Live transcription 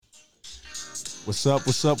What's up?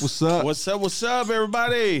 What's up? What's up? What's up,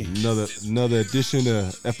 everybody? Another edition,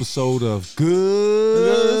 episode of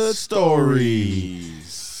Good Stories.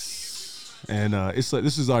 And it's like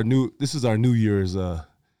this is our New Year's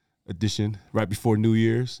edition, right before New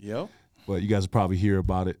Year's. Yep. But you guys will probably hear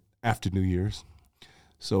about it after New Year's.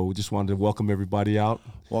 So we just wanted to welcome everybody out.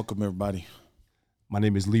 Welcome, everybody. My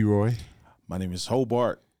name is Leroy. My name is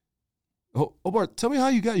Hobart. Hobart, tell me how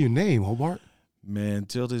you got your name, Hobart. Man,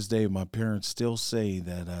 till this day, my parents still say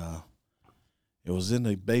that it was in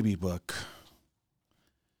the baby book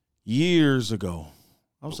years ago.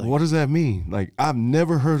 I was like, what does that mean? Like, I've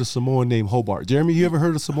never heard a Samoan named Hobart. Jeremy, you ever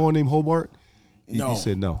heard a Samoan named Hobart? No. You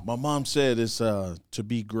said no. My mom said it's to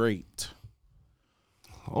be great.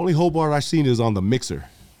 Only Hobart I've seen is on the mixer.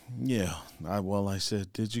 Yeah. I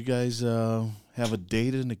said, did you guys have a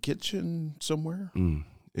date in the kitchen somewhere?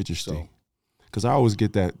 Interesting. Because I always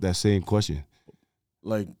get that same question.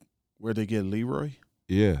 Like, where'd they get Leroy?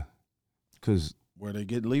 Yeah. Because where'd they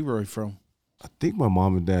get Leroy from? I think my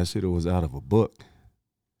mom and dad said it was out of a book,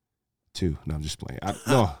 too. No, I'm just playing. I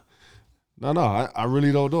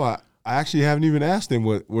really don't know. I actually haven't even asked them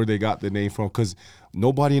where they got the name from because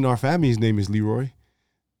nobody in our family's name is Leroy.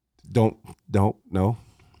 Don't know.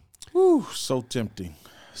 Whew, so tempting.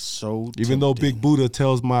 Even though Big Buddha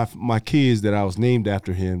tells my kids that I was named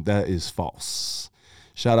after him, that is false.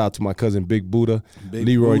 Shout out to my cousin Big Buddha,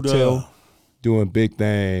 Leroy Buddha. Tell, doing big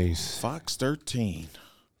things. Fox 13.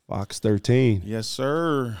 Fox 13. Yes,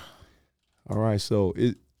 sir. All right, so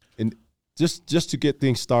just to get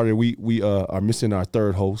things started, we are missing our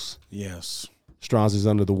third host. Yes. Strauss is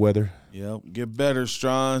under the weather. Yep. Get better,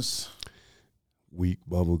 Strauss. Weak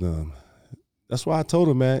bubble gum. That's why I told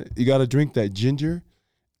him, man, you got to drink that ginger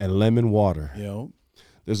and lemon water. Yep.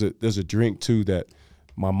 There's a drink too that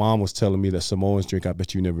my mom was telling me that Samoans drink. I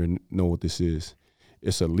bet you never know what this is.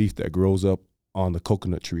 It's a leaf that grows up on the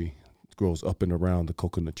coconut tree. It grows up and around the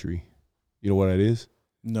coconut tree. You know what that is?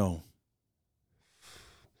 No.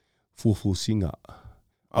 Fufu singa.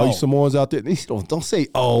 All you Samoans out there, don't say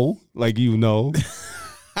like you know.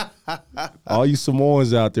 All you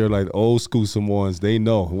Samoans out there, like old school Samoans, they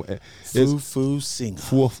know. Fufu singa.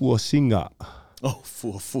 Fufu singa. Oh,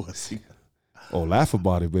 fufu singa. Oh, laugh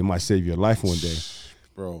about it, but it might save your life one day.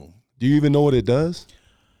 Bro. Do you even know what it does?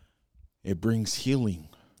 It brings healing.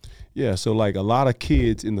 Yeah, so like a lot of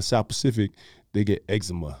kids in the South Pacific, they get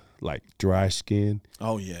eczema, like dry skin.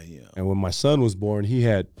 Oh, yeah. And when my son was born, he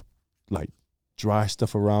had like dry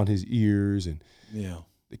stuff around his ears, and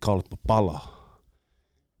they call it papala.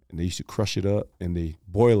 And they used to crush it up, and they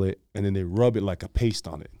boil it, and then they rub it like a paste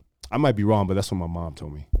on it. I might be wrong, but that's what my mom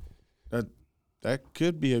told me. That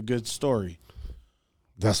could be a good story.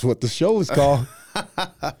 That's what the show is called.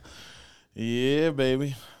 Yeah,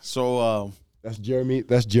 baby. So that's Jeremy.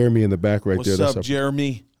 That's Jeremy in the back right there. What's up,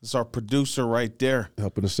 Jeremy? That's our producer right there.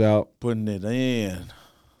 Helping us out. Putting it in.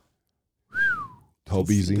 Hope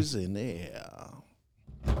easy. In there.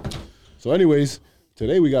 So anyways,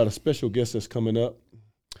 today we got a special guest that's coming up.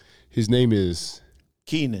 His name is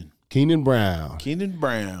Keenan Brown. Keenan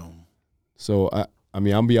Brown. So I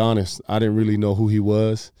mean, I'm be honest, I didn't really know who he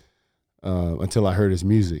was until I heard his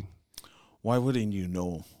music. Why wouldn't you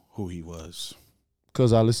know who he was?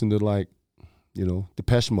 Because I listened to like,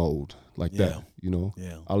 Depeche Mode, like that,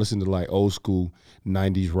 Yeah. I listened to like old school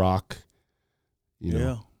 90s rock,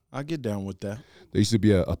 Yeah, I get down with that. There used to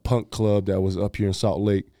be a punk club that was up here in Salt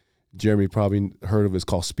Lake. Jeremy probably heard of it. It's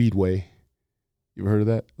called Speedway. You ever heard of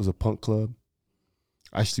that? It was a punk club.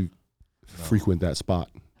 I used to frequent that spot.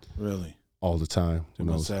 Really? All the time. When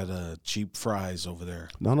I was at Cheap Fries over there.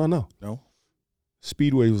 No. No?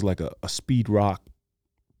 Speedway was like a speed rock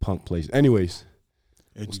punk place. Anyways.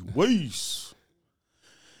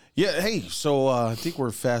 Yeah, hey, so I think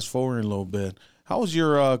we're fast forwarding a little bit. How was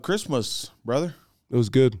your Christmas, brother? It was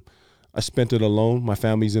good. I spent it alone. My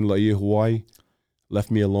family's in Laie, Hawaii. Left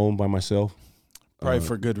me alone by myself. Probably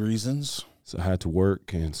for good reasons. So I had to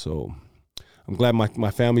work, and so I'm glad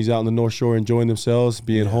my family's out in the North Shore enjoying themselves,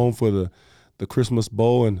 being home for the Christmas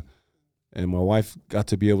bowl, and my wife got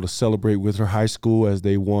to be able to celebrate with her high school as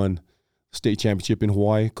they won state championship in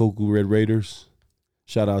Hawaii, Koku Red Raiders.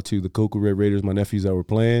 Shout out to the Koku Red Raiders, my nephews that were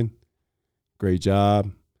playing. Great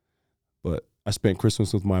job. But I spent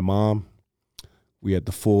Christmas with my mom. We had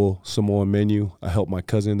the full Samoan menu. I helped my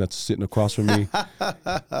cousin that's sitting across from me.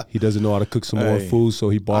 He doesn't know how to cook Samoan food, so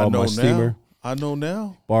he borrowed my steamer. I know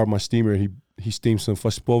now. Borrowed my steamer, and he steamed some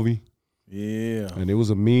fuspovi. Yeah. And it was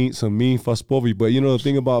some mean fuspovi. But you know the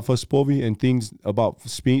thing about fuspovi and things about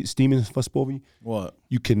steaming fuspovi? What?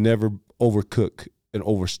 You can never overcook and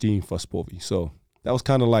oversteam fuspovi. So that was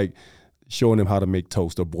kind of like showing him how to make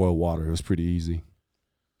toast or boil water. It was pretty easy.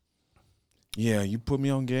 Yeah, you put me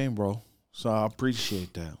on game, bro. So I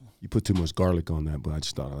appreciate that. You put too much garlic on that, but I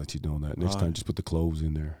just thought I'd let you know that. Next All time, right. just put the cloves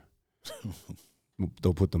in there.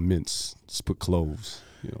 Don't put the mince. Just put cloves,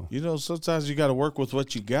 Sometimes you got to work with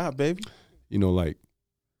what you got, baby. Like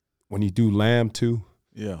when you do lamb too,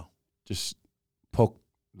 Yeah. just poke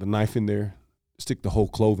the knife in there, stick the whole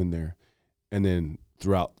clove in there, and then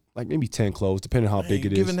throughout, like maybe 10 cloves, depending on how big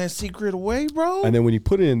it is. Giving that secret away, bro. And then when you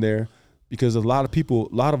put it in there, because a lot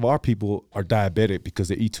of our people are diabetic because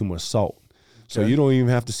they eat too much salt. So Okay. you don't even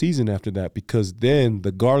have to season after that, because then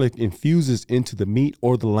the garlic infuses into the meat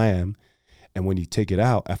or the lamb. And when you take it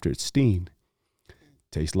out after it's steamed,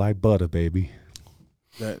 tastes like butter, baby.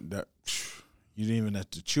 That you didn't even have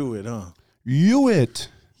to chew it, huh? You it.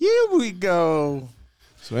 Here we go.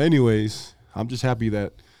 So anyways, I'm just happy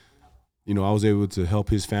that, I was able to help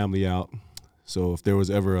his family out. So if there was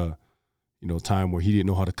ever a, time where he didn't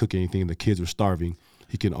know how to cook anything and the kids were starving,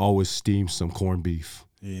 he can always steam some corned beef.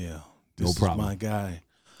 Yeah. No This problem. is my guy.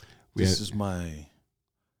 This is my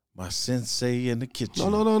sensei in the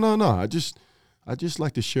kitchen. No. I just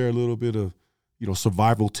like to share a little bit of,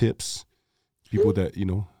 survival tips. People that,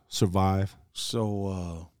 survive.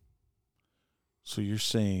 So you're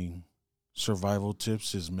saying survival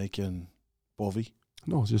tips is making bovi?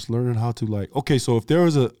 No, it's just learning how to okay, so if there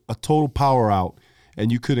was a total power out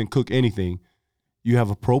and you couldn't cook anything, you have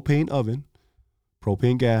a propane oven,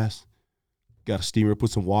 propane gas, got a steamer, put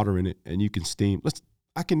some water in it, and you can steam.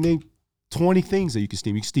 I can name 20 things that you can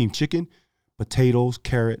steam. You can steam chicken, potatoes,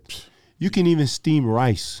 carrot. You can even steam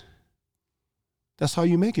rice. That's how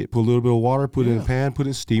you make it. Put a little bit of water, put it in a pan, put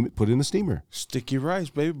it in steam it, put it in the steamer. Sticky rice,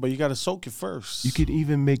 baby, but you got to soak it first. You can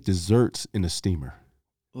even make desserts in a steamer.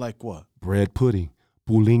 Like what? Bread pudding,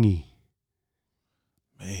 bulingi.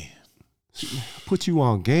 Man. Put you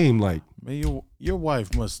on game like. Man, your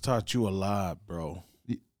wife must taught you a lot, bro.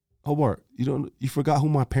 Hobart, you forgot who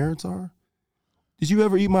my parents are? Did you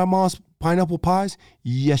ever eat my mom's pineapple pies?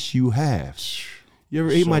 Yes, you have. You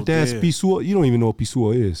ever ate my dad's pisua? You don't even know what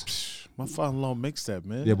pisua is. My father-in-law makes that,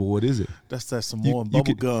 man. Yeah, but what is it? That's that Samoan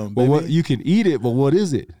bubble gum, baby. But what, you can eat it, but what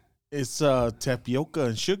is it? It's tapioca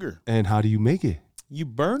and sugar. And how do you make it? You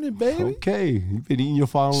burn it, baby. Okay, you've been eating your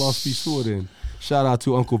father-in-law's pisua then. Shout out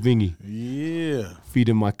to Uncle Vingy. Yeah.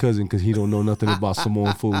 Feeding my cousin because he don't know nothing about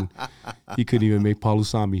Samoan food. He couldn't even make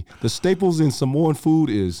palusami. The staples in Samoan food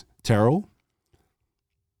is taro,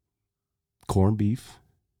 corned beef,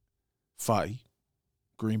 Fai,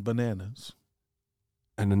 green bananas,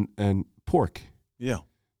 and pork. Yeah.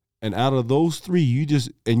 And out of those three, you're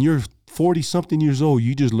 40-something years old,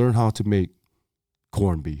 you just learn how to make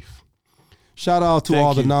corned beef. Shout out to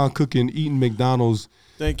all the non-cooking, eating McDonald's.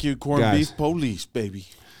 Thank you, corned guys. beef police, baby.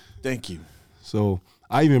 Thank you. So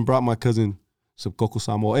I even brought my cousin some coco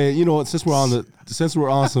samo. Hey, you know what? Since we're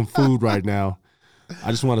on some food right now,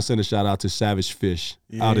 I just want to send a shout out to Savage Fish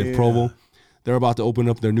out in Provo. They're about to open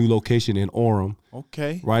up their new location in Orem.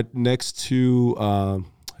 Okay. Right next to.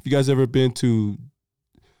 Have you guys ever been to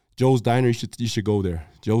Joe's Diner? You should go there.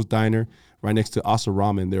 Joe's Diner, right next to Asa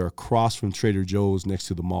Ramen. They're across from Trader Joe's, next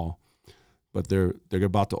to the mall. But they're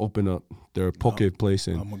about to open up their poke place,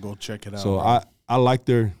 and I'm gonna go check it out. so I like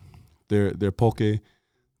their poke,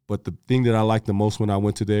 but the thing that I liked the most when I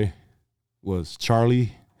went to there was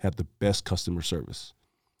Charlie had the best customer service.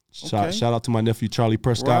 Shout out to my nephew Charlie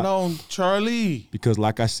Prescott. Right on, Charlie. Because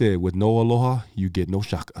like I said, with no aloha, you get no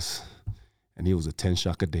shakas, and he was a 10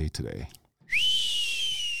 shaka day today.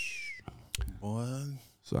 Boy.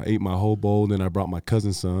 So I ate my whole bowl, then I brought my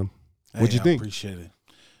cousin some. What'd you think? I appreciate it.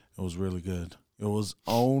 It was really good. It was,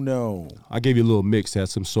 oh no. I gave you a little mix, had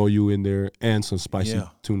some soyu in there and some spicy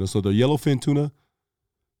tuna. So the yellowfin tuna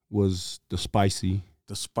was the spicy.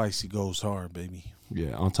 The spicy goes hard, baby.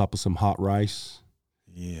 Yeah, on top of some hot rice.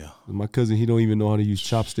 Yeah. And my cousin, he don't even know how to use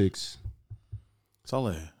chopsticks. It's all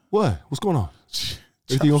that. What? What's going on?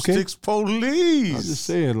 Everything okay? Chopsticks police. I'm just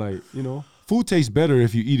saying, like, food tastes better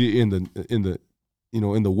if you eat it in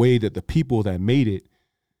the way that the people that made it.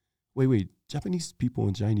 Wait. Japanese people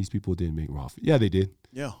and Chinese people didn't make raw food. Yeah, they did.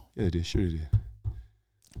 Yeah. Yeah, they did. Sure they did.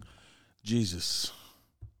 Jesus.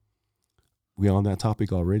 We on that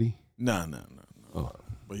topic already? No. Oh.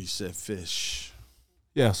 But you said fish.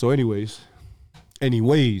 Yeah, so anyways.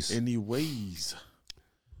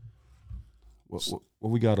 What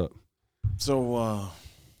we got up? So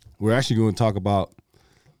we're actually going to talk about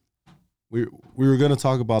we were going to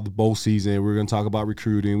talk about the bowl season. We were going to talk about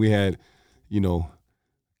recruiting. We had,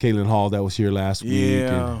 Caitlin Hall that was here last week,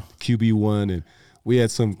 and QB1, and we had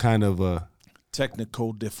some kind of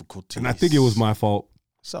technical difficulties. and I think it was my fault.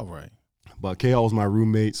 It's all right. But KL was my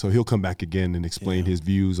roommate, so he'll come back again and explain his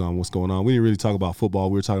views on what's going on. We didn't really talk about football.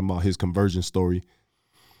 We were talking about his conversion story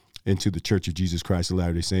into the Church of Jesus Christ of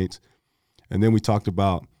Latter-day Saints. And then we talked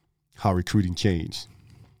about how recruiting changed.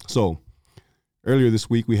 So earlier this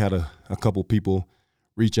week, we had a couple people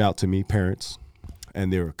reach out to me, parents,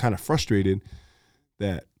 and they were kind of frustrated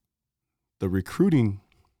that the recruiting,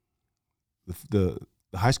 the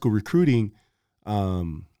high school recruiting,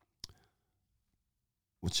 what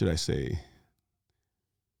should I say?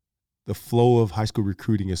 The flow of high school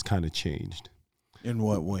recruiting has kind of changed. In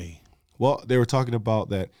what way? Well, they were talking about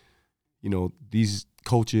that, these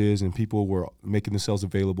coaches and people were making themselves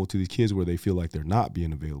available to these kids where they feel like they're not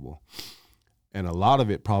being available. And a lot of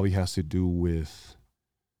it probably has to do with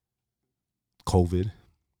COVID.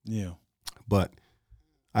 Yeah. But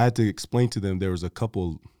I had to explain to them there was a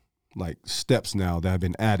couple steps now that have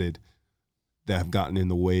been added that have gotten in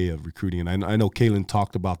the way of recruiting. And I know Kaylin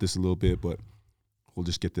talked about this a little bit, but we'll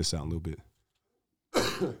just get this out a little bit.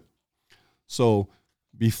 So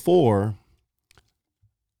before,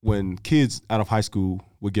 when kids out of high school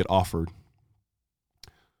would get offered,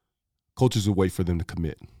 coaches would wait for them to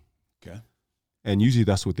commit. Okay. And usually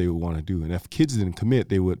that's what they would want to do. And if kids didn't commit,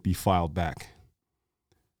 they would be filed back.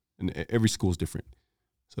 And every school is different.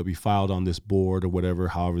 So it'd be filed on this board or whatever,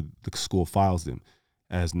 however the school files them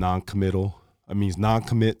as non-committal. It means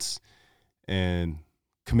non-commits and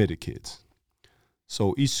committed kids.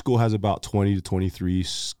 So each school has about 20 to 23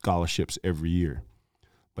 scholarships every year.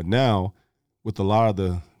 But now, with a lot of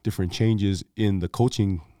the different changes in the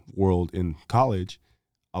coaching world in college,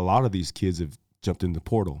 a lot of these kids have jumped in the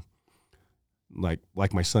portal, like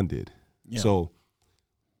my son did. Yeah. So,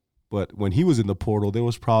 but when he was in the portal, there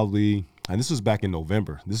was probably, and this was back in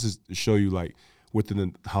November. This is to show you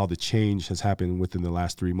how the change has happened within the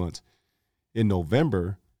last 3 months. In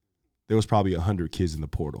November, there was probably 100 kids in the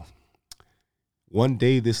portal. One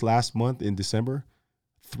day this last month in December,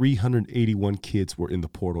 381 kids were in the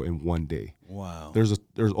portal in one day. Wow. There's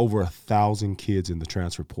over 1,000 kids in the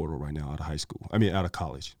transfer portal right now out of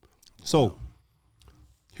college. So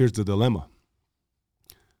here's the dilemma.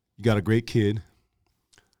 You got a great kid.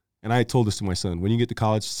 And I told this to my son, when you get to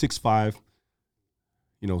college, 6'5",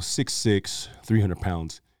 6'6", 300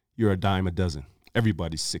 pounds, you're a dime a dozen.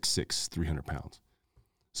 Everybody's 6'6", 300 pounds.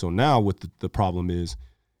 So now what the problem is,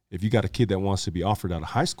 if you got a kid that wants to be offered out of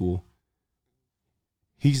high school,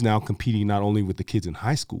 he's now competing not only with the kids in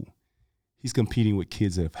high school, he's competing with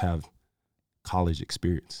kids that have college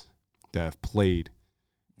experience, that have played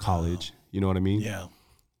college. Wow. You know what I mean? Yeah.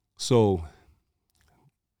 So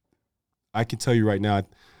I can tell you right now,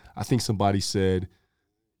 I think somebody said,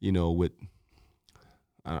 with,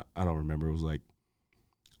 I don't remember, it was like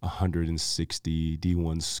 160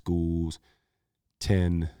 D1 schools,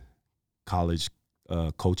 10 college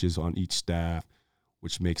coaches on each staff,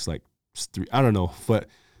 which makes like three, I don't know, but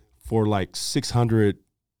for like 600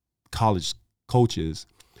 college coaches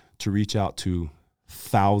to reach out to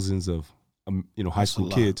thousands of, high school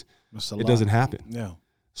kids, it doesn't happen. Yeah.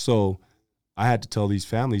 So I had to tell these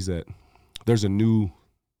families that there's a new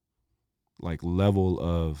level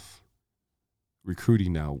of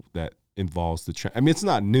recruiting now that involves it's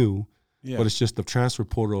not new, but it's just the transfer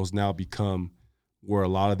portal has now become where a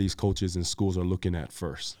lot of these coaches and schools are looking at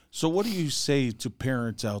first. So what do you say to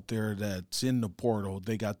parents out there that's in the portal,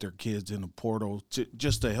 they got their kids in the portal,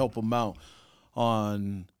 just to help them out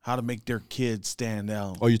on how to make their kids stand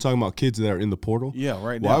out? Oh, you're talking about kids that are in the portal? Yeah,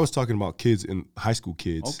 right now. Well, I was talking about kids in high school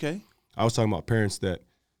kids. Okay. I was talking about parents that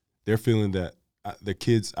they're feeling that the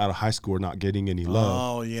kids out of high school are not getting any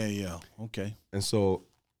love. Oh, yeah. Okay. And so,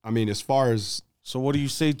 as far as... So what do you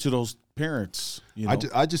say to those parents?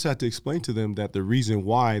 I just had to explain to them that the reason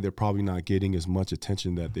why they're probably not getting as much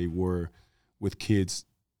attention that they were with kids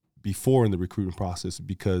before in the recruiting process,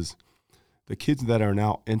 because the kids that are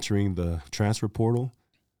now entering the transfer portal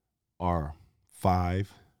are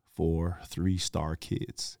 5, 4, 3-star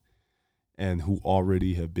kids, and who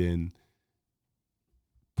already have been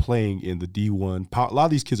playing in the D1. A lot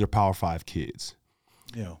of these kids are Power 5 kids.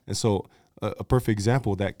 Yeah. And so a perfect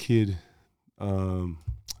example, that kid,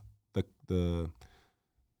 the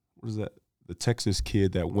Texas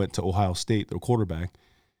kid that went to Ohio State, their quarterback,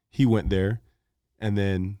 he went there, and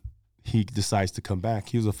then he decides to come back.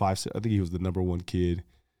 He was a 5. I think he was the number 1 kid,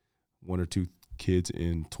 1 or 2 kids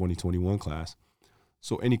in 2021 class.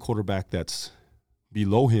 So any quarterback that's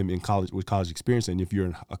below him in college with college experience, and if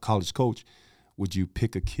you're a college coach, would you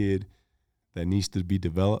pick a kid that needs to be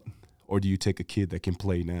developed, or do you take a kid that can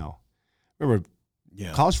play now? Remember,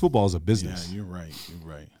 college football is a business. Yeah, you're right.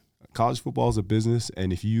 College football is a business,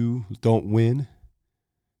 and if you don't win,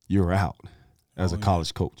 you're out as a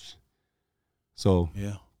college coach. So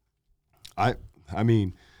Yeah. I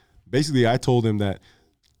mean, basically I told him that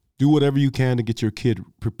do whatever you can to get your kid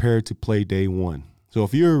prepared to play day one. So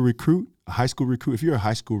if you're a recruit, a high school recruit, if you're a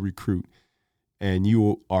high school recruit and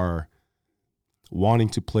you are wanting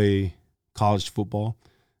to play college football,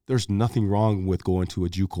 there's nothing wrong with going to a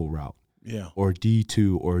JUCO route. Yeah. Or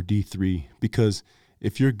D2 or D3, because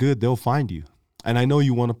if you're good, they'll find you. And I know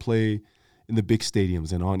you want to play in the big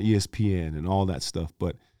stadiums and on ESPN and all that stuff,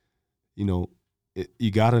 but you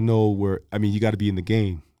got to know you got to be in the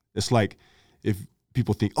game. It's like if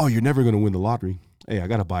people think, oh, you're never going to win the lottery. Hey, I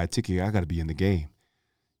got to buy a ticket. I got to be in the game.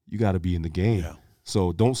 You got to be in the game. Yeah.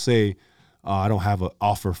 So don't say, I don't have an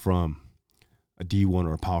offer from a D1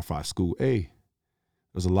 or a Power 5 school. Hey,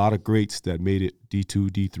 there's a lot of greats that made it D2,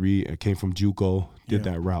 D3, and came from JUCO, did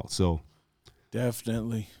that route. So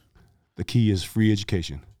definitely. The key is free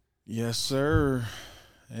education. Yes, sir.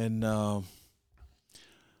 And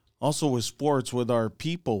also with sports, with our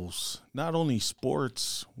peoples, not only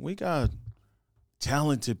sports, we got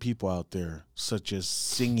talented people out there, such as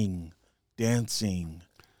singing, dancing,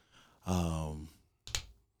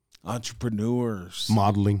 entrepreneurs,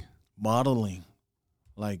 Modeling.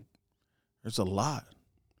 Like, there's a lot.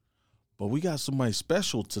 But we got somebody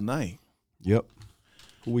special tonight. Yep.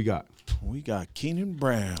 Who we got? We got Keenan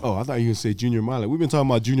Brown. Oh, I thought you were going to say Junior Miley. We've been talking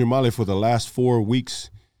about Junior Miley for the last 4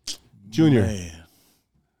 weeks. Junior. Man.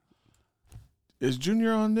 Is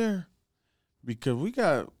Junior on there? Because we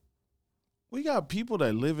got people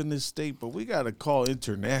that live in this state, but we got to call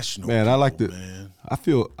international. Man, people, I like man. I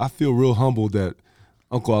feel real humbled that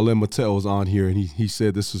Uncle Alain Mattel was on here, and he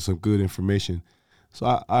said this is some good information. So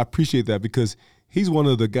I appreciate that, because he's one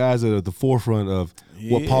of the guys that are at the forefront of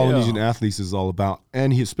what Polynesian athletes is all about.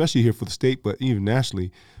 And he, especially here for the state, but even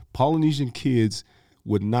nationally, Polynesian kids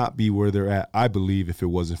would not be where they're at, I believe, if it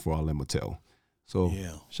wasn't for Alain Mattel. So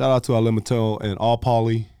shout out to Alain Mattel and all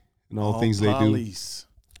Poly and all things they do.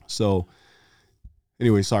 So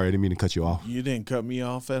anyway, sorry, I didn't mean to cut you off. You didn't cut me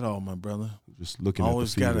off at all, my brother. Just looking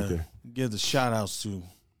always at the feed right there. Give the shout outs to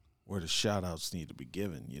where the shout outs need to be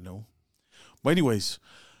given, But anyways,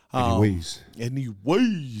 I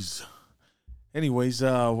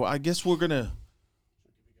guess we're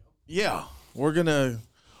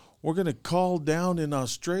gonna call down in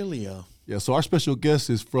Australia. Yeah, so our special guest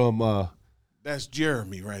is from that's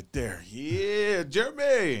Jeremy right there. Yeah,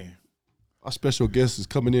 Jeremy. Our special guest is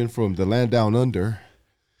coming in from the land down under,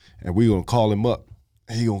 and we're gonna call him up.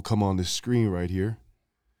 He's gonna come on this screen right here.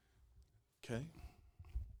 Okay.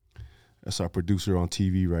 That's our producer on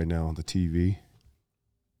TV right now, on the TV.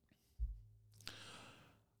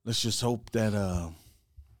 Let's just hope that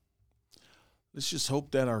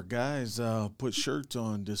our guys put shirts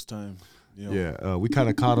on this time. Yeah, we kind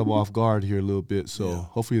of caught them off guard here a little bit, so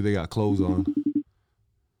hopefully they got clothes on.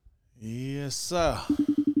 Yes, sir.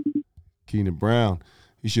 Keenan Brown,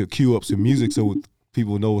 you should cue up some music so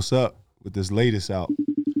people know what's up with this latest out.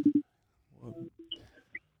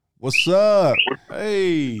 What's up?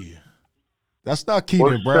 Hey, that's not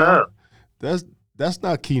Keenan Brown. That's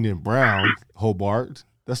not Keenan Brown, Hobart.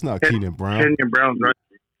 That's not Keenan Brown. Kenyon Brown's right.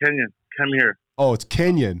 Kenyon, come here. Oh, it's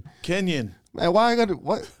Kenyon. Man, why I got to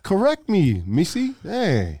what? Correct me, Missy.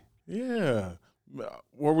 Hey. Yeah.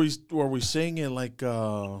 Were we saying it like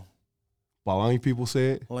Balangi people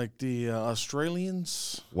say it? Like the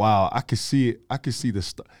Australians? Wow, I could see it. I could see the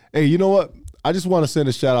stuff. Hey, you know what? I just want to send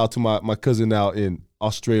a shout out to my cousin out in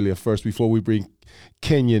Australia first before we bring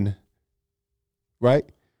Kenyon, right?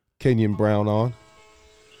 Kenyon Brown on.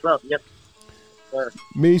 Well, yep. Sir.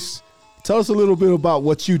 Mies, tell us a little bit about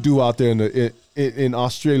what you do out there in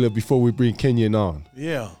Australia before we bring Kenyon on.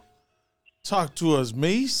 Yeah. Talk to us,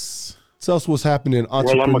 Mies. Tell us what's happening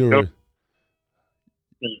entrepreneur.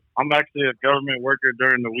 I'm actually a government worker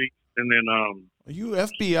during the week, and then are you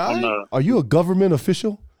FBI? Are you a government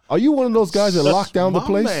official? Are you one of those guys that lock down the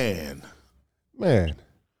place? Man. Can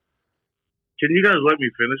you guys let me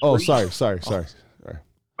finish? Oh, please? sorry. All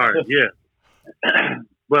right, yeah.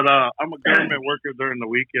 But I'm a government worker during the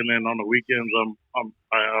week, and then on the weekends,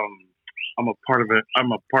 I'm a part of it.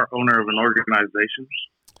 I'm a part owner of an organization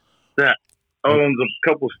that owns a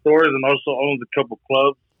couple stores and also owns a couple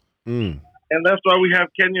clubs. And that's why we have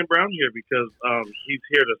Kenyon Brown here, because he's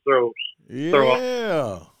here to throw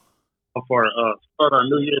off our start our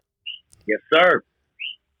new year. Yes, sir.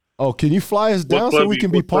 Oh, can you fly us down so we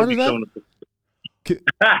can be part of that?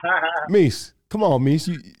 Mies, come on, Mies.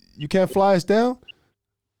 You can't fly us down?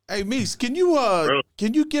 Hey, Mies, can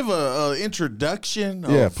you give a introduction?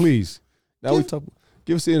 Yeah, please. Now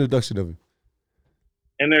give us the introduction of him.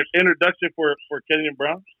 And there's introduction for Kenyon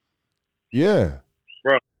Brown? Yeah.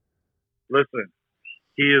 Bro, listen,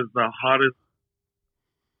 he is the hottest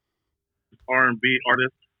R&B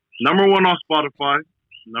artist. Number one on Spotify.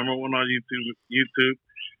 Number one on YouTube.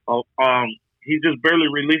 Oh, he just barely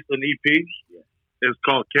released an EP. It's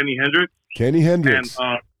called Kenny Hendricks. Kenny Hendricks.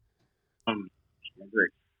 And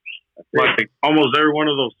like almost every one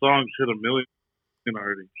of those songs hit a million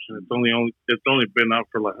already. And it's only been out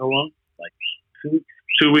for like how long? Like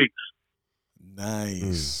 2 weeks.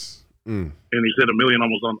 Nice. And he hit a million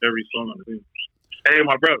almost on every song on the thing. Hey,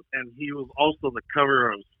 my bro, and he was also the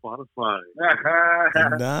cover of Spotify.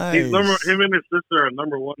 Nice. Him and his sister are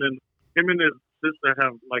number one, and him and his sister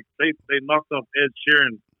have like they knocked off Ed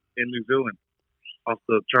Sheeran in New Zealand off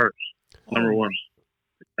the charts. Number one,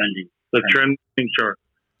 the trending chart.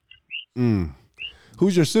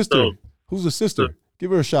 Who's your sister? So, Who's the sister?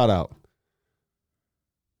 Give her a shout out.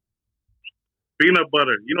 Peanut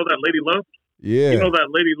Butter. You know that Lady Love? Yeah. You know that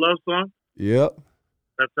Lady Love song? Yep.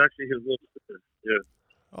 That's actually his little sister. Yeah.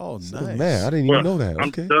 Oh, nice. Oh, man, I didn't even know that. I'm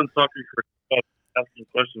Okay. done talking for asking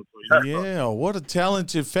questions. Yeah, what a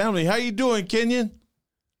talented family. How you doing, Kenyon?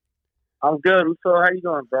 I'm good. So how you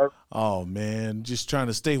doing, bro? Oh, man, just trying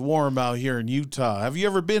to stay warm out here in Utah. Have you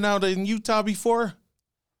ever been out in Utah before?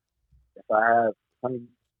 Yes, I have 20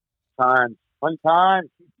 times. 20 times.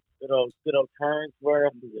 Good old turns. Where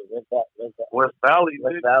else is it? West Valley.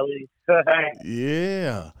 West Valley.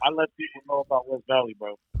 Yeah. I let people know about West Valley,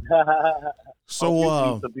 bro. So, he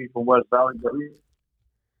used to be from West Valley, but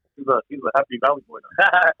he's a happy Valley boy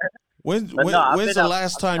now. when's the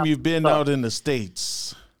last time you've been out in the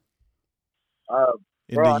States? In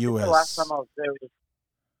bro, the I think U.S.? the last time I was there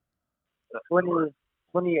was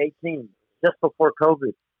 2018, just before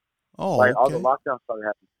COVID. Oh, like all okay. the lockdowns started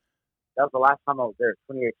happening. That was the last time I was there,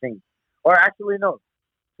 2018. Or actually, no,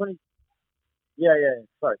 20. Yeah.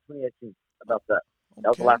 Sorry, 2018. About that. That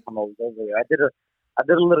was the last time I was over there. I did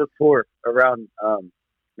a little tour around,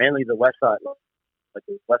 mainly the west side, like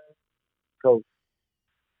the west coast,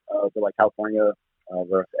 like California,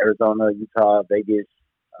 Arizona, Utah, Vegas,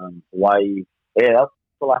 Hawaii. Yeah, that's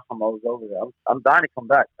the last time I was over there. I'm dying to come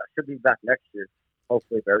back. I should be back next year,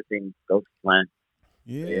 hopefully, if everything goes to plan.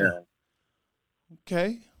 Yeah.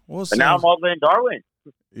 Okay. Well, but now I'm over in Darwin.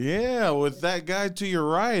 Yeah, with that guy to your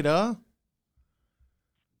right, huh?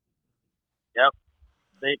 Yep.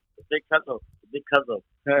 Big cousin.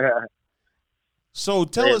 So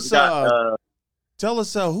tell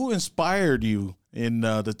us who inspired you in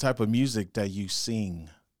the type of music that you sing.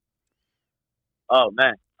 Oh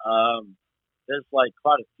man, there's like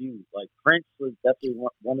quite a few. Like Prince was definitely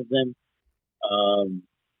one of them.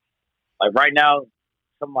 Like right now,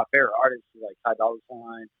 some of my favorite artists are like Ty Dolla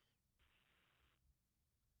 $ign.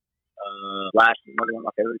 Last is another one of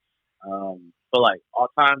my favorites. But like all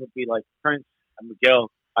time would be like Prince and Miguel.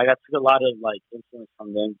 I took a lot of like influence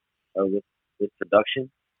from them with production,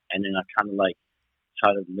 and then I kind of like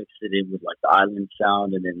try to mix it in with like the island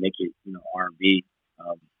sound, and then make it R&B.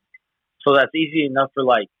 So that's easy enough for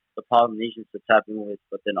like the Polynesians to tap in with,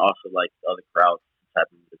 but then also like the other crowds to tap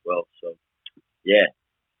in with as well. So yeah,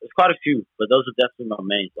 there's quite a few, but those are definitely my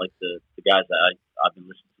mains. Like the guys that I've been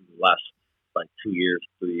listening to the last like 2 years,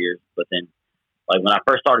 3 years. But then like when I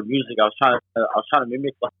first started music, I was trying to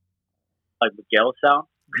mimic like Miguel's sound.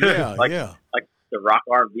 Yeah, like the rock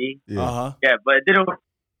R&B. Yeah. Yeah, but it didn't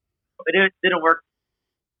work.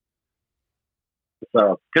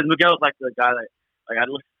 So because Miguel's like the guy that like I'd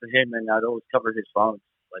listen to him and I'd always cover his songs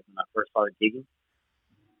like when I first started gigging.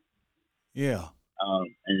 Yeah.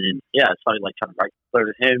 And then I started like trying to write clear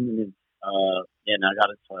to him, and then and I got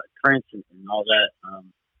into like Prince and all that.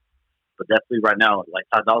 But definitely right now, like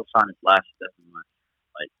Ty Dolla $ign is last, definitely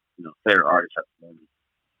my favorite artist at the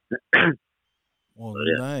moment. Well,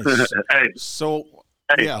 yeah. nice. Hey, So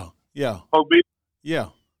yeah. Kobe, Yeah.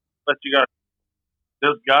 let you guys.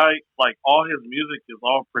 This guy, like all his music is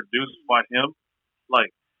all produced by him.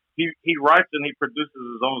 Like he writes and he produces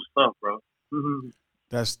his own stuff, bro.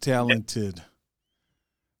 That's talented.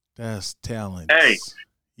 That's talent. Hey.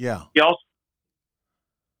 Yeah. He also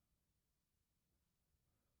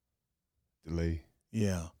Delay.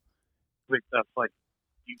 Yeah. that's like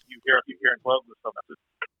you hear in clubs and stuff. That's just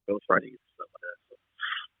ghostwriting and stuff like that. So.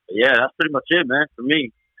 But yeah, that's pretty much it, man, for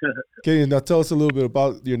me. Kenny, now tell us a little bit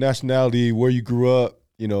about your nationality, where you grew up,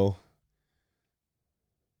 Yeah,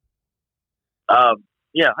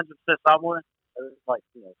 100% Samoan. It's like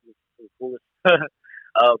the coolest. But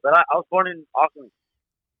I was born in Auckland.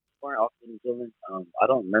 New Zealand. I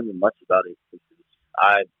don't remember much about it.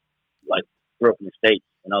 I grew up in the States.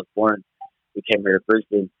 When I was born, we came here to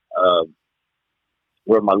Brisbane,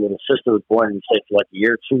 where my little sister was born in the States for like a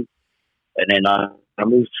year or two. And then I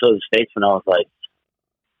moved to the States when I was like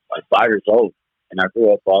 5 years old. And I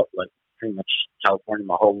grew up pretty much California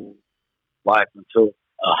my whole life until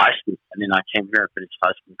high school, and then I came here and finished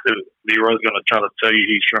high school. Dude, Leroy's gonna try to tell you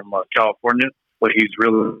he's from California, but he's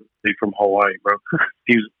really from Hawaii, bro.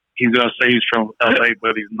 He's gonna say he's from LA,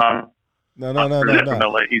 but he's not. No. From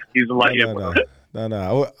LA. He's a light.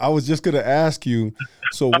 No. I was just gonna ask you.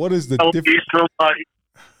 So what is the difference? He's from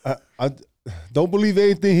I don't believe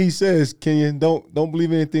anything he says, Kenyon. Don't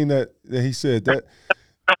believe anything that he said. That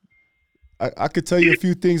I could tell you a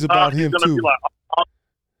few things about him too.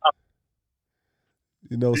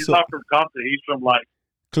 You know, he's not from Compton. He's from like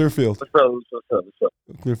Clearfield. What's up?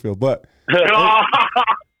 Clearfield, but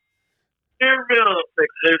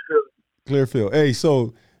Clearfield. Hey,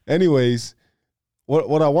 so anyways,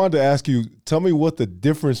 what I wanted to ask you, tell me what the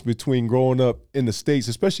difference between growing up in the States,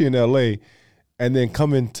 especially in LA, and then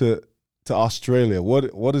coming to Australia.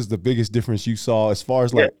 What is the biggest difference you saw as far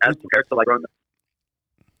as like as compared to like growing up?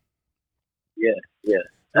 Yeah.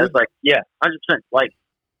 That's like 100%. Like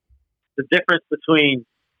the difference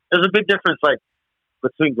there's a big difference like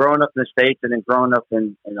between growing up in the States and then growing up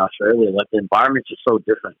in Australia. Like the environment's just so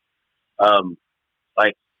different.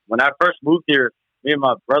 Like when I first moved here, me and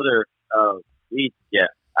my brother, I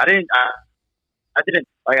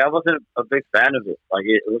wasn't a big fan of it. Like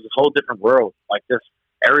it was a whole different world. Like just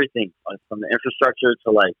everything, like from the infrastructure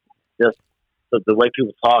to like just the way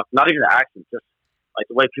people talk. Not even the accent, just like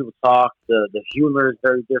the way people talk. The humor is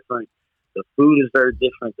very different. The food is very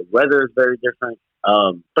different. The weather is very different.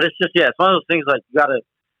 But it's just it's one of those things like you gotta.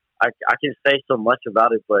 I can say so much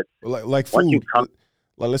about it, but like food.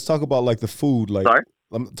 Like let's talk about like the food. Like sorry?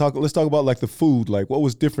 Let's talk about like the food. Like what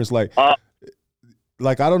was difference? Like I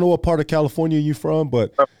don't know what part of California you from,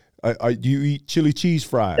 but do you eat chili cheese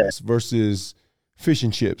fries versus fish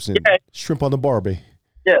and chips and shrimp on the barbie?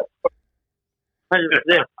 Yeah. 100%.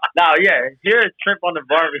 Here it's shrimp on the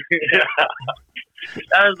barbie.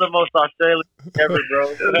 That is the most Australian ever,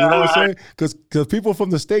 bro. You know what I'm saying? Because people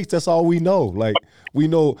from the States, that's all we know. Like we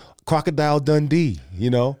know Crocodile Dundee.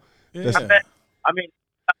 You know. Yeah. I mean,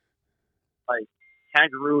 like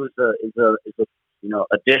kangaroo is a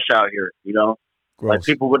a dish out here. You know, gross. Like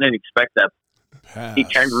people wouldn't expect that. Pass. Eat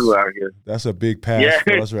kangaroo out here. That's a big pass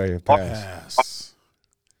for us right here. Pass.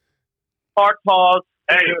 Hard pause.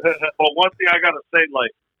 Hey, but one thing I gotta say,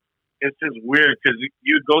 like, it's just weird because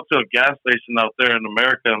you go to a gas station out there in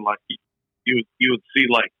America and like you would see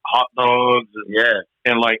like hot dogs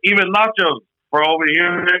and like even nachos. For over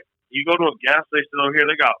here, you go to a gas station over here,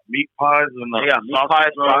 they got meat pies and they got meat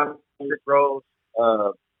pies, sausage rolls.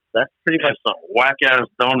 That's pretty much some whack ass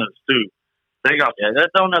donuts too. They got their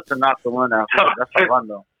donuts are not the one out here. That's the one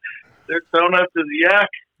though. Their donuts is yak.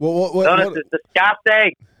 Donuts is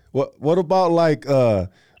disgusting. What about like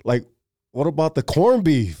what about the corned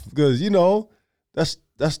beef? Because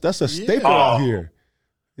that's a staple out here.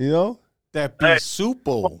 You know that beef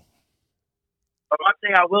soupo. But one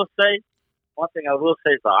thing I will say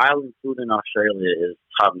is the island food in Australia is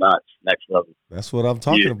top notch, next level. That's what I'm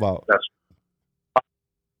talking about.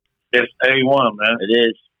 It's A1, man. It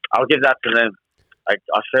is. I'll give that to them. Like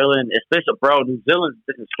Australian, especially New Zealand's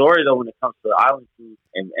a different story though when it comes to island food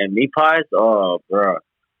and meat pies. Oh, bro.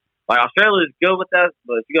 Like Australia is good with that,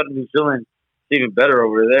 but if you go to New Zealand, it's even better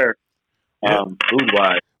over there, food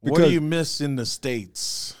wise. What do you miss in the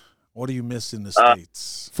States?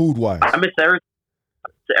 Food wise, I miss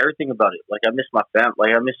everything about it. Like I miss my family.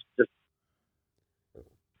 Like I miss just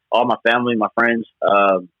all my family, my friends.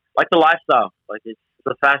 Like the lifestyle. Like it's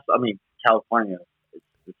a fast. I mean, California.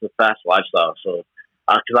 It's a fast lifestyle. So,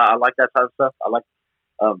 because I like that type of stuff. I like,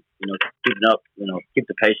 keeping up.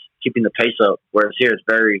 Keeping the pace up. Whereas here it's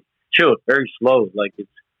very chill, very slow. Like it's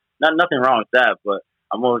nothing wrong with that, but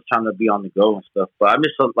I'm always trying to be on the go and stuff. But I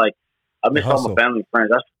miss all my family and friends.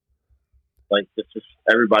 That's like it's just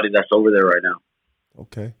everybody that's over there right now.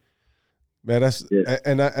 Okay, man.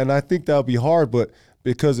 And I think that'll be hard, but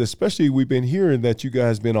because especially we've been hearing that you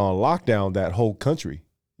guys been on lockdown that whole country.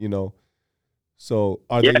 So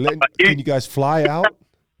are they letting? Can you guys fly out?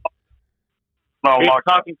 No,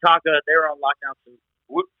 Talking Taka, they were on lockdown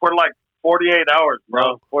for like 48 hours,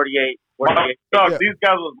 bro. 48. Dog, these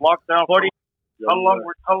guys was locked down. 40. How long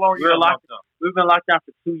were you locked down? We've been locked down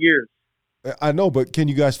for 2 years. I know, but can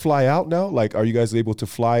you guys fly out now? Like, are you guys able to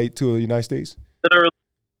fly to the United States?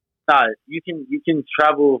 You can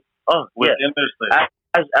travel. Oh, interstate.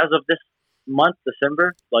 As of this month,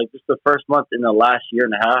 December, like this is the first month in the last year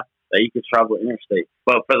and a half that you could travel interstate.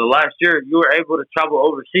 But for the last year, you were able to travel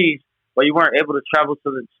overseas, but you weren't able to travel to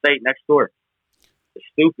the state next door. It's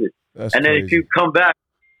stupid. That's and then crazy. if you come back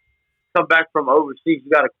from overseas, you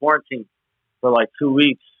got to quarantine for like 2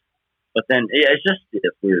 weeks. But then it's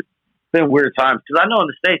weird. It's been weird times because I know in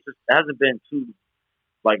the States it hasn't been too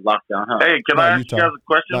like lockdown, huh? Hey, can I ask you guys a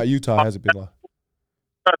question? Not Utah hasn't been locked.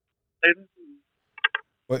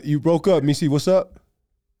 But you broke up, Missy. What's up?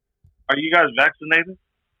 Are you guys vaccinated?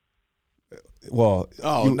 Well,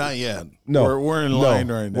 not yet. No, we're in line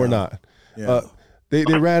right now. We're not. Yeah. They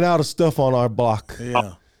ran out of stuff on our block.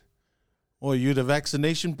 Yeah. Well, you the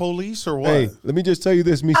vaccination police or what? Hey, let me just tell you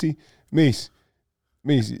this, Missy. Miss,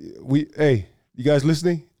 you guys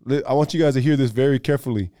listening? I want you guys to hear this very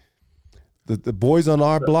carefully. The boys on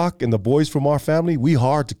our block and the boys from our family, we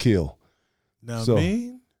hard to kill. Now, so,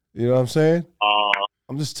 me? You know what I'm saying?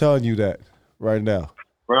 I'm just telling you that right now.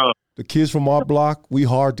 Bro. The kids from our block, we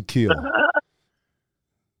hard to kill.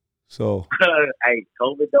 So. Hey,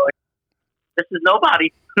 COVID though. This is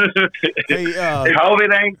nobody. Hey,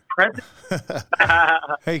 COVID ain't present.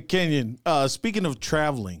 Hey, Kenyon. Speaking of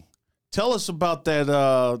traveling, tell us about that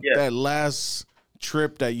that last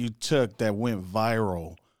trip that you took that went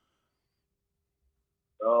viral.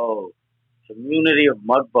 Oh, community of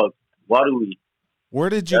mudbugs. What do we? Where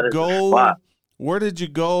did you go? Where did you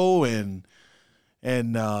go? And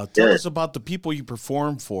tell us about the people you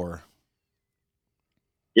performed for.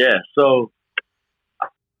 Yeah, so I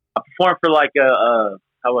performed for like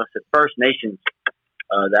First Nations,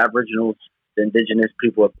 the Aboriginals, the Indigenous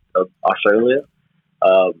people of Australia.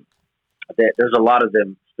 There's a lot of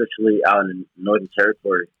them, especially out in the Northern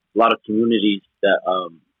Territory. A lot of communities that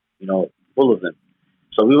full of them.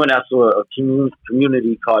 So we went out to a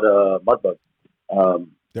community called Mudbug.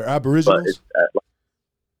 They're Aboriginals?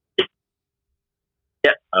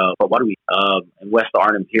 But what do we? In West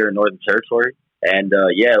Arnhem here in Northern Territory. And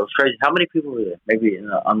it was crazy. How many people were there? Maybe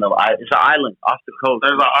on the it's an island off the coast.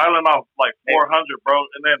 There's an island off like 400, bro,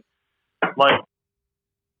 and then like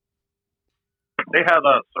they have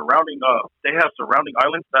surrounding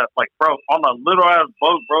islands that like, bro, on a little ass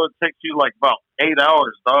boat, bro, it takes you like about 8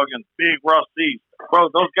 hours, dog, and big rough seas, bro.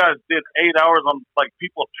 Those guys did 8 hours on like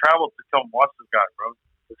people traveled to come watch this guy, bro,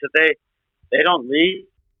 because they don't leave.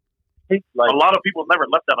 Like a lot of people never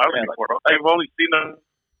left that island before, bro. They've only seen them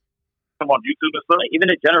on YouTube and stuff. Like,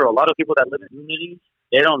 even in general, a lot of people that live in communities,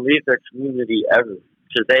 they don't leave their community ever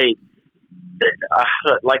because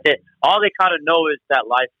all they kind of know is that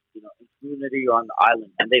life, in community or on the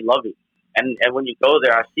island, and they love it. And when you go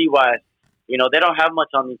there, I see why. They don't have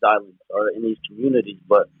much on these islands or in these communities,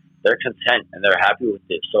 but they're content and they're happy with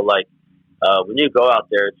it. So like, when you go out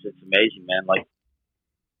there, it's amazing, man. Like,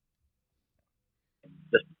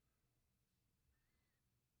 just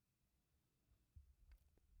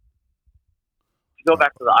go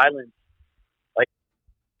back to the islands, like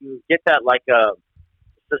you get that like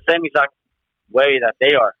it's the same exact way that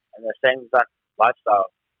they are and the same exact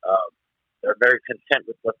lifestyle. They're very content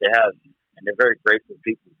with what they have and they're very grateful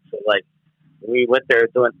people. So like we went there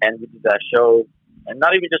and we did that show, and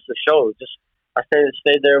not even just a show, just I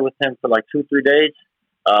stayed there with him for like 2-3 days.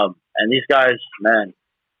 And these guys, man,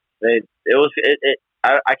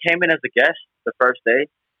 I came in as a guest the first day,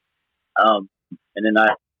 and then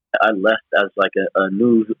I left as like a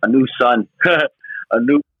new son, a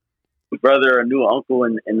new brother, a new uncle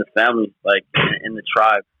in the family, like in the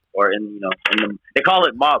tribe or they call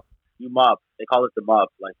it mob, new mob. They call it the mob.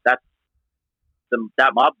 Like that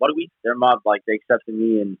mob. What are we? Their mob. Like they accepted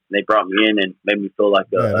me and they brought me in and made me feel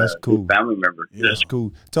like a cool family member. Yeah, that's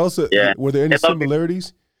cool. Tell us, were there any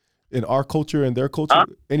similarities in our culture and their culture?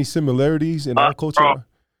 Any similarities in our culture?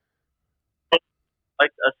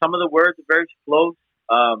 Like some of the words are very close.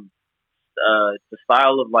 The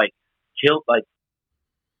style of like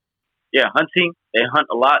hunting. They hunt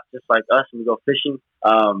a lot, just like us, and we go fishing.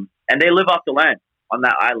 And they live off the land on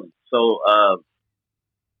that island. So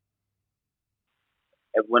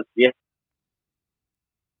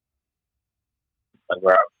like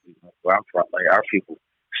where I'm from, like our people.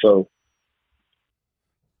 So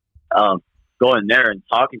going there and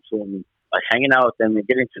talking to them, and, like hanging out with them and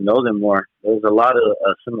getting to know them more. There's a lot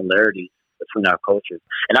of similarities between our cultures.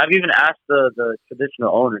 And I've even asked the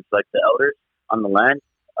traditional owners, like the elders on the land,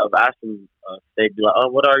 I've asked them, they'd be like, oh,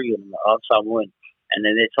 what are you? And I'm like, oh, Samoan. And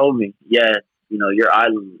then they told me, your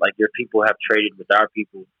island, like your people have traded with our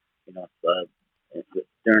people,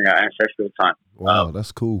 during our ancestral time. Wow,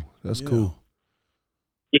 that's cool. That's cool.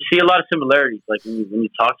 You see a lot of similarities, like when you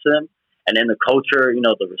talk to them, and then the culture,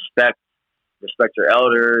 the respect your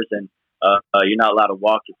elders, and you're not allowed to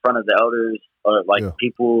walk in front of the elders or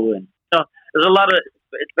people, and there's a lot of.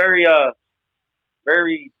 It's very,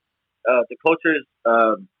 the culture is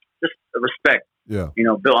just respect. Yeah.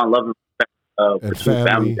 Built on love and respect between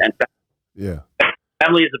families and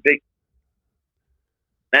family is a big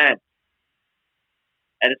man,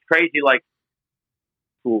 and it's crazy. Like,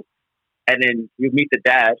 cool, and then you meet the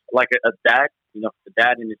dad, like a dad, the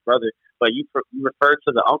dad and his brother, but you refer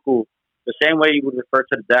to the uncle the same way you would refer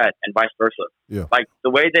to the dad, and vice versa. Yeah. Like the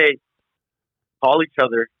way they call each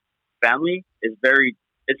other family is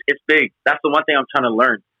it's big. That's the one thing I'm trying to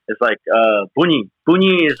learn. It's like Bunyi.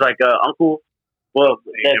 Bunyi is like uncle. Well,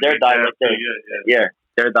 their dialect. Yeah,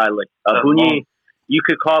 their dialect. Bunyi, you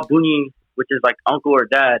could call Bunyi, which is like uncle or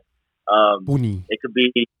dad. Bunyi. It could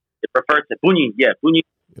be, it refers to Bunyi. Yeah, Bunyi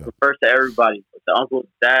refers to everybody. The uncle,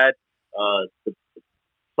 dad,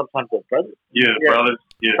 sometimes the brothers. Yeah, brothers.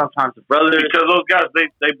 Yeah. Sometimes the brothers. Because those guys,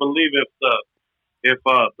 they believe if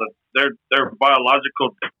their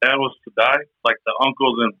biological dad was to die, like the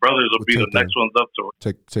uncles and brothers will be the next ones up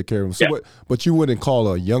to take care of them. So but you wouldn't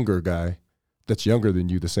call a younger guy that's younger than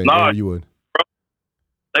you the same way you would.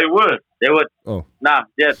 They would. Oh. Nah,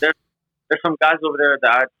 yeah, there's some guys over there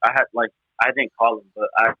that I had, like, I didn't call him, but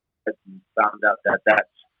I found out that that's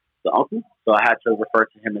the uncle, so I had to refer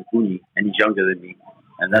to him as Bunyi, and he's younger than me,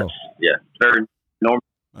 and that's very normal.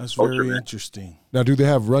 That's very interesting. Now, do they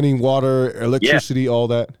have running water, electricity, all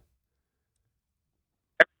that?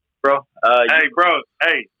 Bro,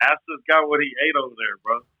 hey, ask this guy what he ate over there,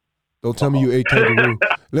 bro. Don't tell me you ate kangaroo.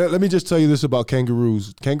 Let me just tell you this about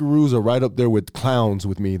kangaroos. Kangaroos are right up there with clowns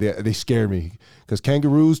with me. They scare me because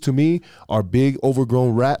kangaroos to me are big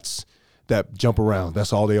overgrown rats that jump around.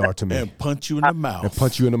 That's all they are to me. And punch you in the mouth. And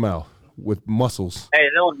punch you in the mouth with muscles. Hey,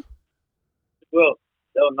 they'll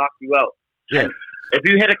knock you out. Yeah. If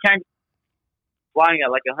you hit a kangaroo flying at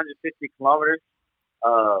like 150 kilometers,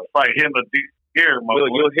 it's like hitting a deer,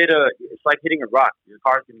 you'll hit it's like hitting a rock. Your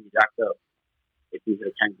car's gonna be jacked up. If you hit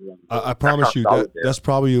a kangaroo. I promise you that's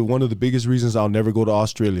probably one of the biggest reasons I'll never go to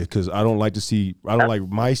Australia, because I don't like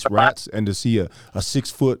mice, rats, and to see a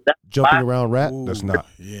 6 foot jumping around rat. Ooh, that's not.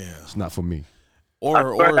 Yeah, it's not for me.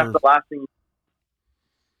 Or that's the last thing.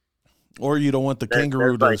 Or you don't want the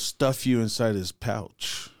kangaroo to stuff you inside his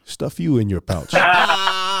pouch. Stuff you in your pouch.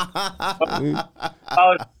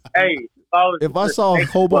 If I saw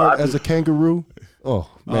Hobart as a kangaroo, oh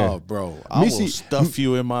man, oh bro, I will stuff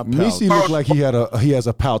you in my pouch. Missy looked like he has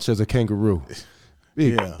a pouch as a kangaroo.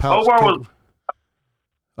 Big pouch.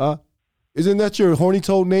 Isn't that your horny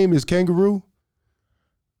toad name? Is kangaroo?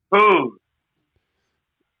 Who?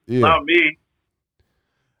 Yeah. Not me.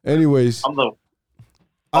 Anyways, I'm the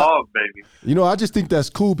dog, baby. You know, I just think that's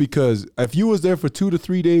cool because if you was there for 2 to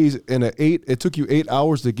 3 days and it took you 8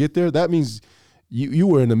 hours to get there, that means you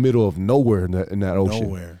were in the middle of nowhere in that ocean.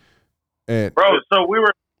 Nowhere. And bro, so we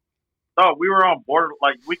were on border,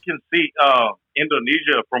 like we can see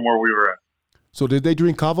Indonesia from where we were at. So did they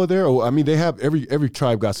drink kava there? Or, I mean, they have every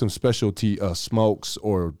tribe got some specialty smokes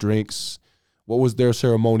or drinks. What was their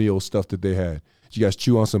ceremonial stuff that they had? Did you guys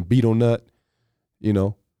chew on some betel nut? You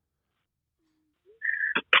know.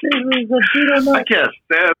 I can't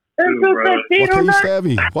stand you, bro. Well, can you stab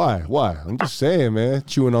me? Why? I'm just saying, man.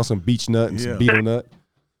 Chewing on some beech nut and some betel nut.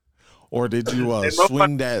 Or did you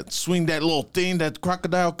swing that little thing that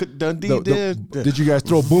Crocodile Dundee did? Did you guys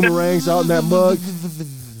throw boomerangs out in that mug?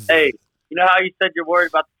 Hey, you know how you said you're worried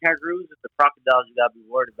about the kangaroos? It's the crocodiles you gotta be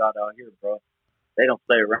worried about out here, bro. They don't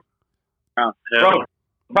play around. Bro,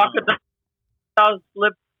 crocodiles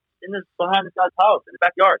live behind this guy's house in the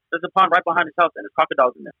backyard. There's a pond right behind his house, and there's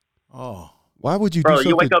crocodiles in there. Oh, why would you? Bro, do something?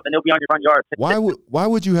 You wake up and they'll be on your front yard. Why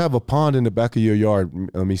would you have a pond in the back of your yard,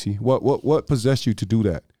 Missy? What possessed you to do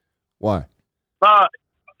that? Why? It's on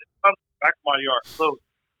the back of my yard. So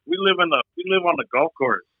we live on the golf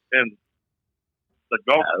course, and the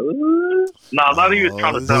golf. Not even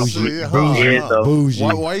trying to sound bougie.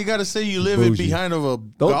 Why you gotta say you live in behind of a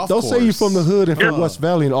golf course? Don't say you're from the hood and from West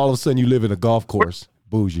Valley, and all of a sudden you live in a golf course.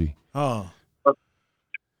 Bougie. Oh.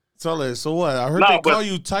 So what? I heard they call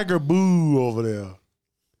you Tiger Boo over there.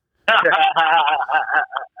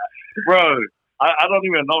 Bro, I don't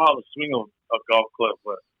even know how to swing a golf club,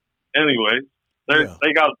 but anyway,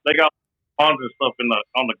 they got ponds and stuff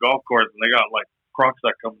on the golf course, and they got like crocs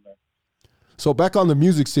that come there. So back on the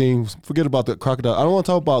music scene, forget about the crocodile. I don't want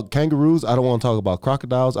to talk about kangaroos. I don't want to talk about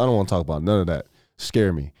crocodiles. I don't want to talk about none of that.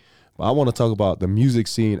 Scare me. But I want to talk about the music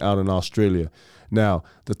scene out in Australia. Now,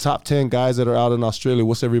 the top 10 guys that are out in Australia,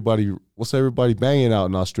 what's everybody banging out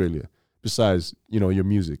in Australia besides, your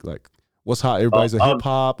music? Like, what's hot? Everybody's a hip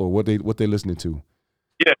hop, or what they listening to?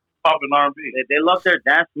 Yeah, pop and R&B. They love their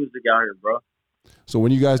dance music out here, bro. So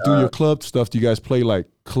when you guys do your club stuff, do you guys play like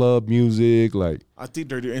club music? Like, I think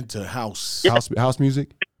they're into house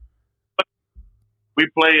music. We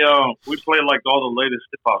play like all the latest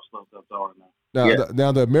hip hop stuff that's out right now.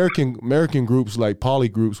 Now the American groups like poly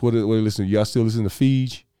groups, what do they listen to? Y'all still listen to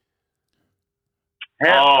Fiji?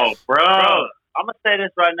 Oh, bro. I'm gonna say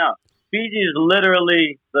this right now. Fiji is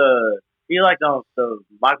literally the he like the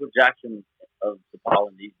Michael Jackson of the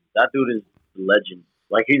Polynesians. That dude is a legend.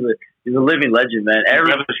 Like he's a living legend, man. You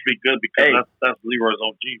better speak good because that's Leroy's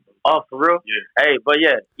OG. Oh, for real? Yeah. Hey, but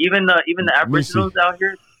yeah, even the Aboriginals out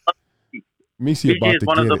here. Missy about to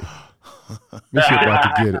get it. Missy about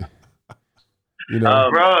to get it. You know,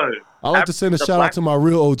 bro. I like to send a shout out to my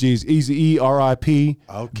real OGs, Easy E, R.I.P.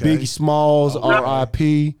 Okay. Biggie Smalls,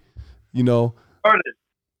 R.I.P. You know,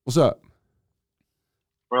 what's up,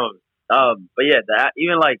 bro? But yeah,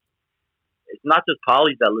 even like it's not just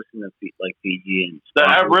polys that listen to like Fiji and the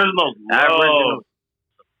Aboriginals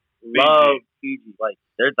love Fiji. Like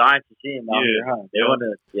they're dying to see him out here, huh? They want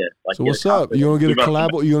to, Like, so what's up? You gonna get a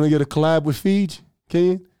collab? You gonna get a collab with Fiji,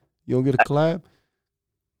 Kenyon? You gonna get a collab?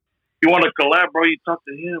 You want to collab, bro? You talk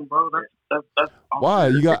to him, bro. That's why?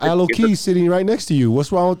 You got Aloe Keys sitting right next to you.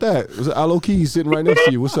 What's wrong with that? Was Aloe Keys sitting right next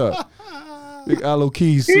to you? What's up? Big Aloe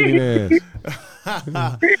Keys sitting ass.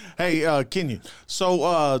 Hey, Kenyon.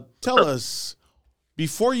 So tell us,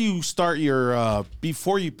 before you start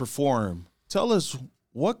before you perform, tell us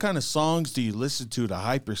what kind of songs do you listen to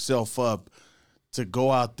hype yourself up to go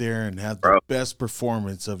out there and have the best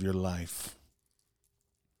performance of your life?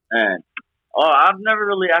 Man. Oh, I've never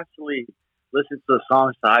really actually listened to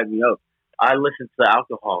songs to hype me up. I listen to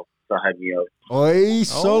alcohol to hype me up. Oi,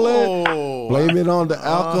 Sole. Blame it on the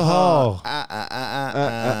alcohol. I've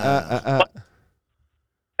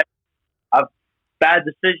bad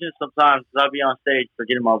decisions sometimes because I'll be on stage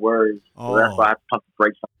forgetting my words. So that's why I have to pump the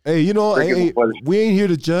brakes on. Hey, you know, we ain't here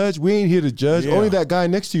to judge. Yeah. Only that guy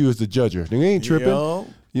next to you is the judger. They ain't tripping. Yo.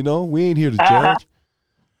 You know, we ain't here to judge.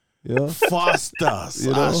 Yeah, Fosters,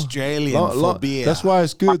 you know? Australian for beer. That's why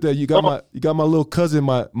it's good that you got my little cousin,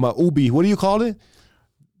 my Ubi. What do you call it?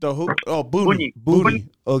 The who? Oh, Booty.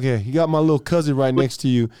 Okay, you got my little cousin right next to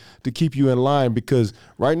you to keep you in line because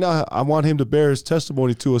right now I want him to bear his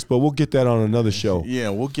testimony to us, but we'll get that on another show. Yeah,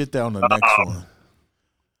 we'll get that on the next one.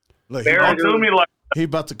 Look, he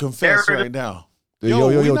about to confess right now.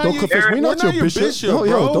 Yo, don't confess. We're not your bishop.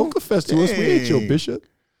 Yo, don't confess to us. We ain't your bishop.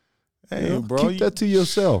 Hey, bro, keep that to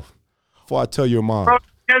yourself before I tell your mom. Bro,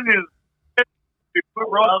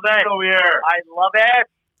 over here. I love it.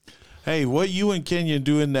 Hey, what you and Kenyon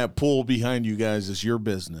do in that pool behind you guys is your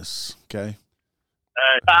business, okay?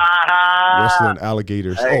 Wrestling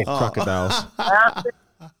alligators. Crocodiles.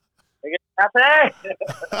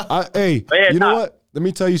 Hey, you know what? Let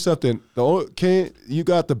me tell you something. You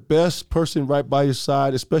got the best person right by your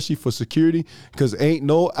side, especially for security, because ain't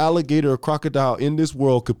no alligator or crocodile in this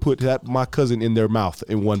world could put my cousin in their mouth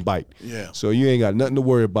in one bite. Yeah. So you ain't got nothing to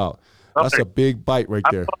worry about. That's a big bite right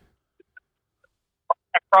there.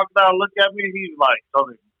 That crocodile look at me, he's like,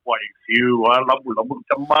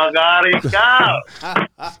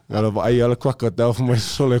 crocodile from my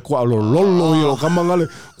sole lolo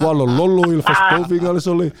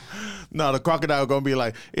no, the crocodile gonna be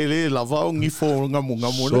like, it is la vaungi fo ngamu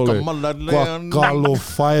ngamu.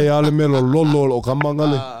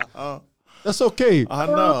 That's okay. I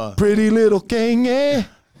know. Pretty little king, eh?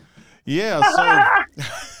 Yeah, so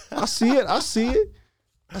I see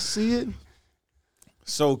it.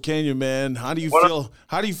 So Kenyon, man, how do you feel?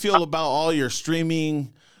 How do you feel about all your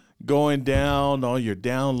streaming going down, all your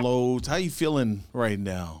downloads? How you feeling right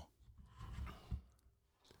now?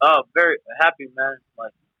 Oh, very happy, man.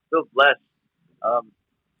 Like, feel blessed. I've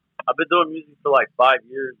been doing music for like 5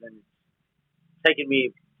 years, and it's taken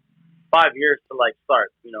me 5 years to like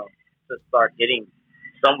start getting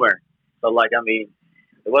somewhere. So like, I mean,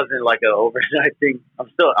 it wasn't like an overnight thing. I'm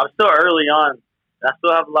still early on, and I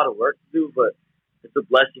still have a lot of work to do, but it's a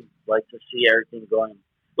blessing, like, to see everything going,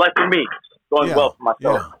 like, for me, going well for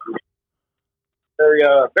myself.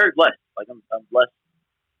 Yeah. Very blessed. Like, I'm blessed.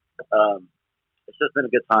 It's just been a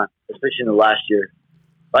good time, especially in the last year.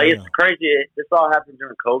 Like, it's crazy. This all happened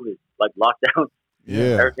during COVID, like lockdown.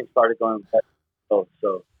 Yeah. Everything started going back. So,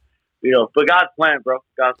 you know, but God's plan, bro.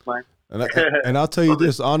 God's plan. And I'll tell you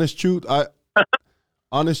this, honest truth, that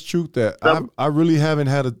I really haven't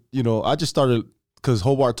had I just started, because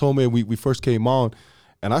Hobart told me we first came on,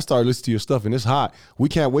 and I started listening to your stuff, and it's hot. We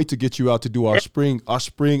can't wait to get you out to do our spring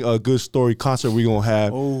good story concert we're gonna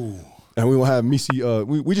have. Oh, and we're gonna have Missy.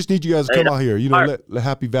 We just need you guys to come out here. Let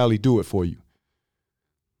Happy Valley do it for you.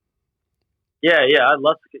 Yeah, I'd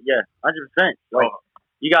love to. 100%. Like,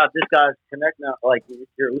 you got this guy's connect now. Like,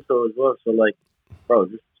 you're Uso as well. So like, bro,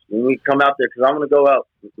 just when we come out there, because I'm gonna go out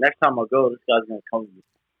next time I go. This guy's gonna come with me,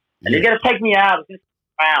 and he's gonna take me out. He's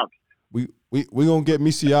gonna around. We gonna get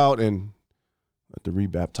Missy out and have to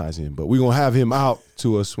rebaptize him, but we gonna have him out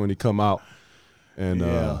to us when he come out. And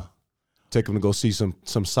take him to go see some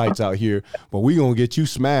sights out here. But we gonna get you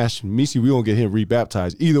smashed, Misi. We gonna get him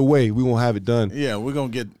rebaptized. Either way, we gonna have it done. Yeah, we're gonna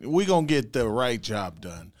get the right job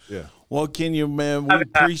done. Yeah. Well, Kenya, man, we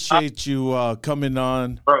appreciate you coming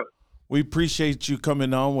on. Bro. We appreciate you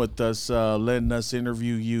coming on with us, letting us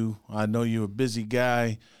interview you. I know you're a busy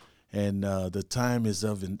guy, and the time is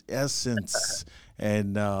of an essence.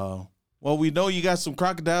 And well, we know you got some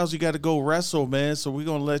crocodiles you got to go wrestle, man. So we're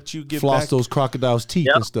gonna let you get Floss back. those crocodiles' teeth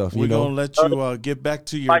and stuff. We're you know, gonna let you get back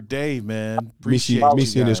to your day, man. Appreciate you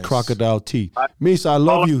Misi and his guys. crocodile teeth. Misi, I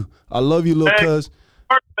love you. I love you, little cuz.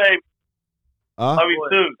 Baby. Huh? Love you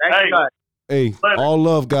too. Hey, all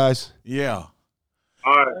love, guys. Yeah.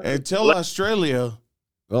 All right. And tell Australia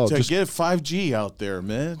Oh, to just get 5G out there,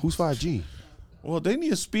 man. who's 5G? Well, they need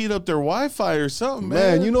to speed up their Wi-Fi or something,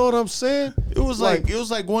 man. Man, you know what I'm saying? It was like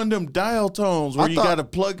one of them dial tones where I you thought- got to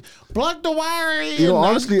plug the wire in. You know,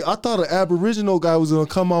 honestly, I thought an Aboriginal guy was gonna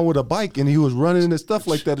come on with a bike and he was running and stuff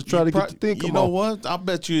like that to try to get the thing. You Come know on. what? I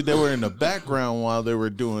bet you they were in the background while they were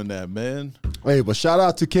doing that, man. Hey, but shout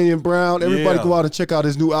out to Kenyon Brown. Everybody Yeah. go out and check out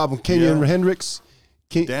his new album, Kenyon Yeah. Hendricks.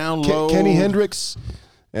 Download. Kenny Hendricks.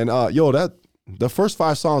 And that the first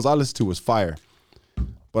 5 songs I listened to was fire.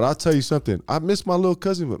 But I'll tell you something. I miss my little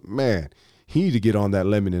cousin, but man, he need to get on that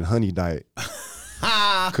lemon and honey diet.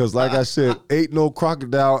 Because like I said, ain't no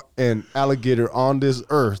crocodile and alligator on this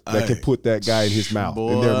earth that can put that guy in his mouth,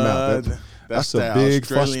 in their mouth. That's a that big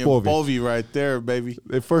Australian fush bovie right there, baby.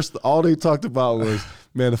 At first, all they talked about was,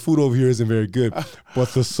 man, the food over here isn't very good. But the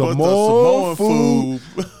But the Samoan food.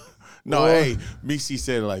 No, Boy. hey, Misi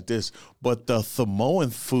said it like this. But the Samoan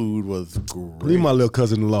food was great. Leave my little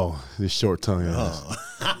cousin alone. This short tongue.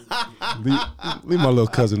 Leave my little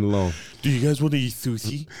cousin alone. Do you guys want to eat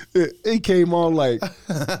sushi? It came on like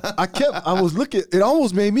I was looking. It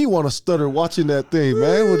almost made me want to stutter watching that thing,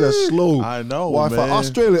 man, with that slow. I know, Wi-Fi. man.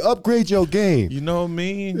 Australia, upgrade your game. You know what I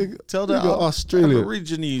mean? Tell the nigga, Australia.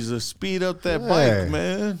 Aborigines to speed up that Yeah. bike,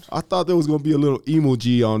 man. I thought there was gonna be a little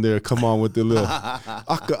emoji on there. Come on with the little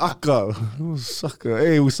aka sucker.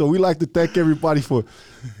 Hey, so we like to thank everybody for,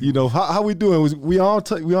 how we doing? We on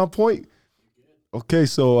point? Okay,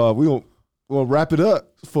 so we'll wrap it up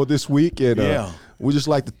for this week, and we just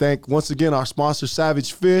like to thank once again our sponsor,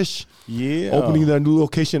 Savage Fish. Yeah. Opening their new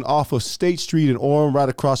location off of State Street in Orem, right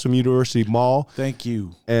across from University Mall. Thank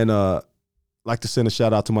you. And like to send a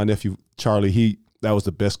shout out to my nephew Charlie. That was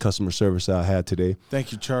the best customer service I had today.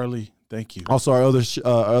 Thank you, Charlie. Thank you. Also, our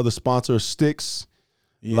other sponsor, Sticks,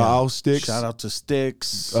 Laos Sticks. Shout out to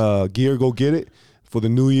Sticks. Gear, go get it for the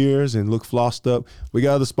New Year's and look flossed up. We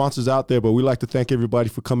got other sponsors out there, but we like to thank everybody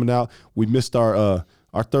for coming out. We missed our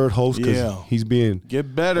third host because he's being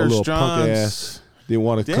Get better, a little Strons. punk ass. Didn't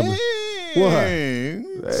want to come. What? It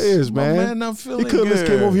is, man. My man not He feeling could have just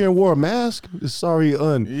good. came over here and wore a mask. Sorry,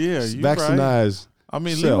 Yeah, you vaccinated. I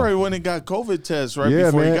mean, self. Leroy went and got COVID tests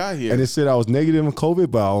before he got here. And it said I was negative in COVID,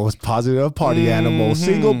 but I was positive party animal.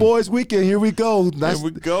 Single boys weekend. Here we go. Here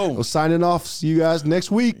we go. I'm signing off. See you guys next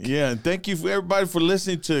week. Yeah, and thank you for everybody for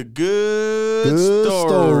listening to Good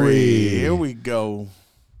Story. Here we go.